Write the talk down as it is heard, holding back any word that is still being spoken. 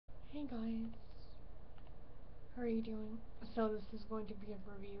Hey guys, how are you doing? So this is going to be a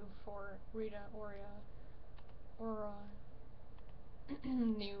review for Rita Ora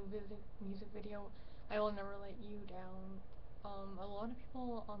new music video. I Will Never Let You Down. A lot of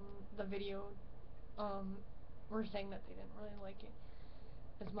people on the video were saying that they didn't really like it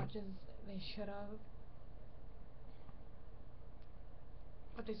as much as they should have.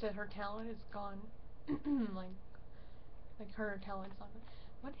 But they said her talent is gone. like her talent's not good.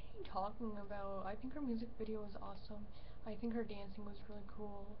 What are you talking about? I think her music video was awesome. I think her dancing was really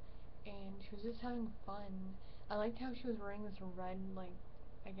cool, and she was just having fun. I liked how she was wearing this red, like,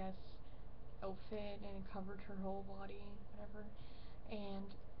 I guess, outfit, and it covered her whole body, whatever. And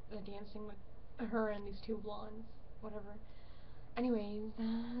the dancing with her and these two blondes, whatever. Anyways,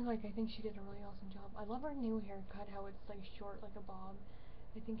 like, I think she did a really awesome job. I love her new haircut, how it's like short like a bob.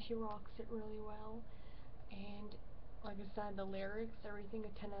 I think she rocks it really well. And like I said, the lyrics, everything, a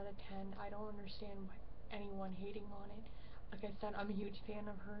 10 out of 10. I don't understand anyone hating on it. Like I said, I'm a huge fan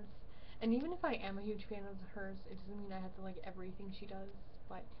of hers. And even if I am a huge fan of hers, it doesn't mean I have to like everything she does.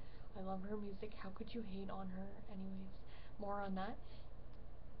 But I love her music. How could you hate on her? Anyways, more on that.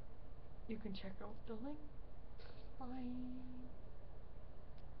 You can check out the link. Bye.